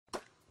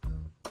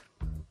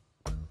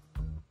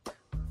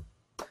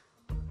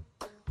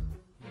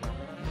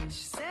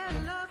She said, I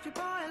love you,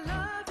 boy, I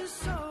love you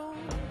so.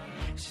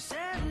 She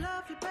said, I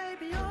love you,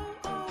 baby, oh,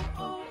 oh,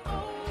 oh,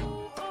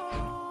 oh,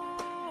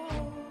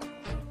 oh.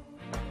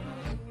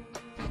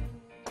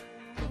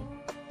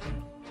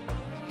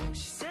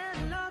 She said,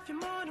 I love you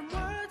more than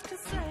words can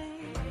say.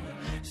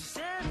 She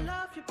said, I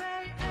love you, baby.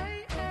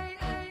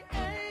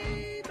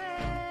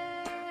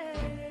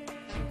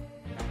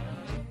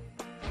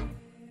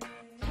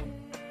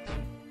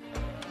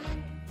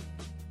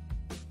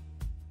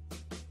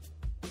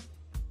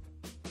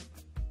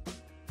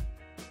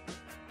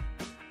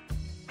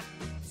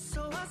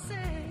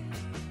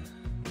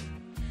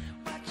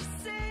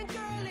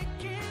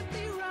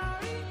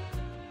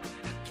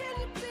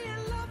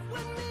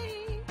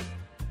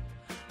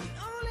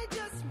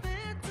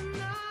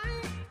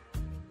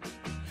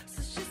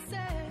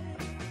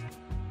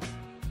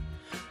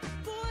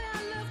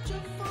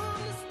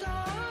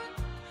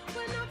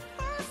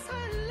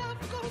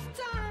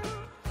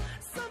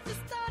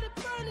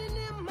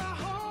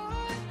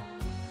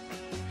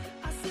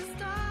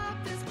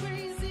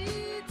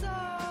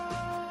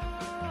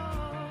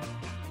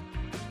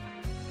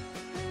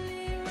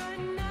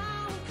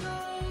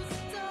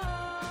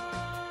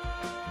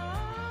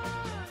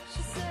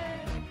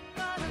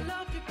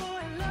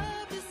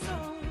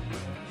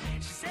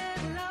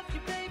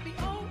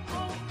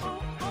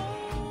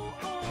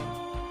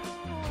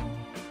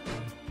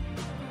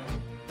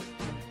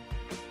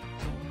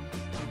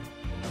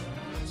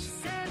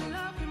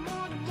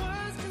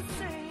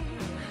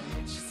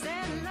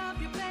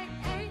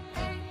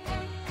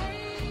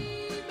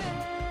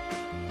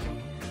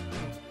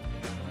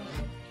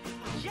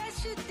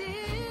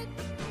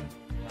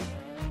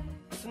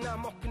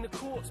 I'm up in the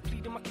courts,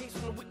 pleading my case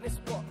from the witness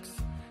box,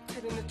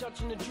 telling the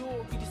judge and the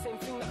jury the same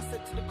thing that I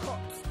said to the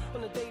cops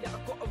on the day that I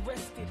got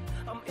arrested.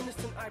 I'm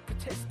innocent, I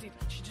protested,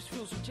 she just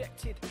feels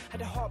rejected.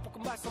 Had her heart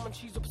broken by someone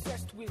she's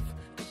obsessed with,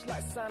 cause she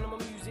likes the sound of my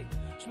music.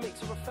 She makes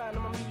her a fan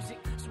of my music,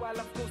 so why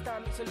love goes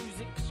down makes her lose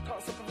it, cause she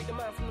can't separate the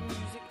man from the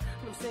music.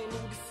 And I'm saying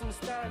all this in the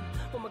stand,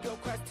 when my girl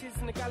cries tears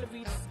in the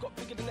gallery. This has got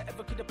bigger than I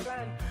ever could have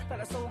planned, like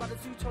that song by the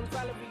Zootones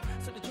Valerie,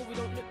 so the jury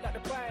don't look like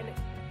they're buying it.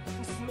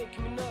 This is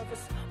making me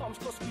nervous, arms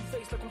crossed, screw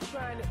face like I'm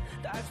trying it.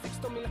 The eyes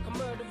fixed on me like a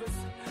murderer's.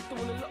 They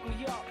wanna lock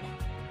me up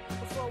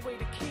and throw away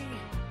the key.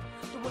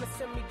 They wanna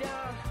send me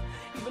down,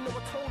 even though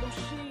I told them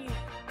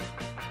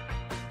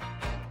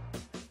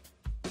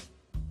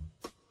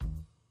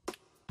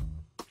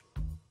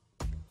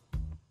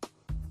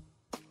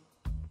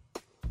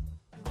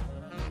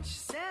She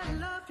said, I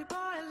love you, boy,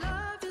 I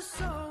love you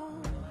so.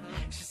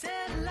 She said,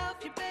 I love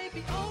you,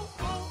 baby, oh,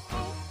 oh,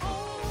 oh,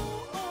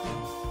 oh,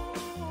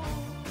 oh.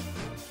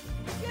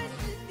 Yes,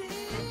 she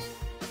did.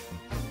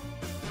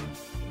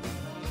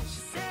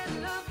 She said, I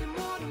love you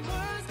more than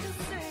words can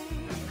say.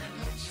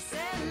 She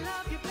said, I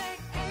love you,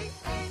 baby, hey,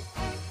 hey,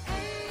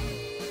 hey,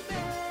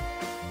 hey,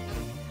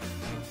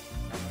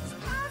 so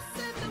I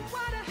said, then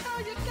why the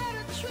hell you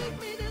gotta treat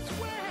me this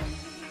way?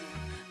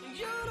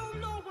 You don't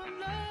know what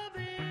love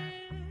is.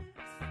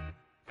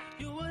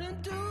 You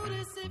wouldn't do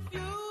this if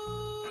you